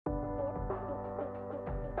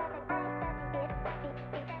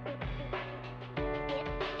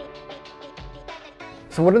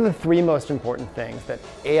So what are the three most important things that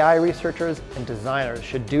AI researchers and designers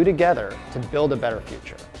should do together to build a better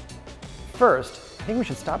future? First, I think we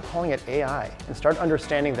should stop calling it AI and start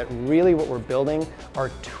understanding that really what we're building are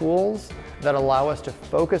tools that allow us to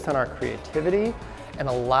focus on our creativity and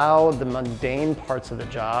allow the mundane parts of the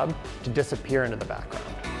job to disappear into the background.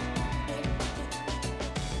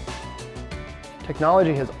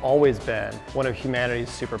 Technology has always been one of humanity's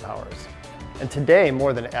superpowers. And today,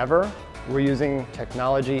 more than ever, we're using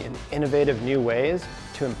technology in innovative new ways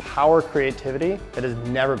to empower creativity that has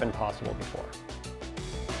never been possible before.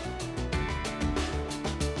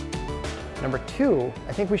 Number two,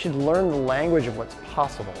 I think we should learn the language of what's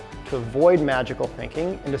possible to avoid magical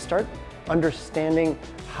thinking and to start understanding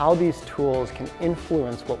how these tools can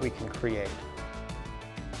influence what we can create.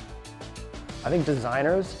 I think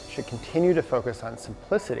designers should continue to focus on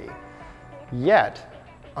simplicity, yet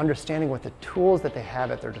understanding what the tools that they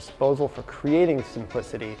have at their disposal for creating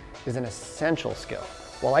simplicity is an essential skill.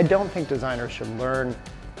 While I don't think designers should learn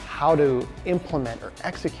how to implement or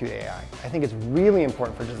execute AI, I think it's really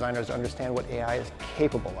important for designers to understand what AI is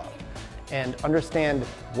capable of and understand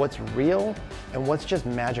what's real and what's just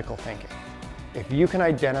magical thinking. If you can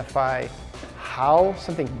identify how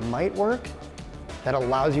something might work that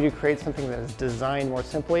allows you to create something that is designed more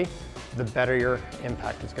simply, the better your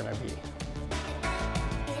impact is going to be.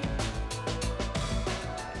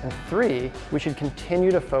 And three, we should continue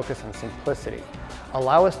to focus on simplicity.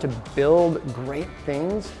 Allow us to build great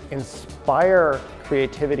things, inspire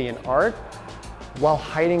creativity and art, while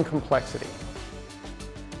hiding complexity.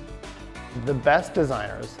 The best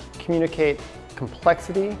designers communicate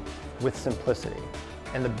complexity with simplicity.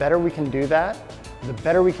 And the better we can do that, the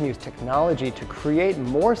better we can use technology to create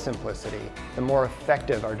more simplicity, the more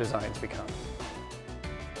effective our designs become.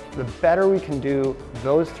 The better we can do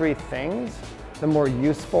those three things, the more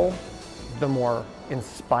useful, the more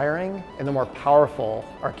inspiring, and the more powerful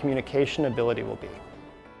our communication ability will be.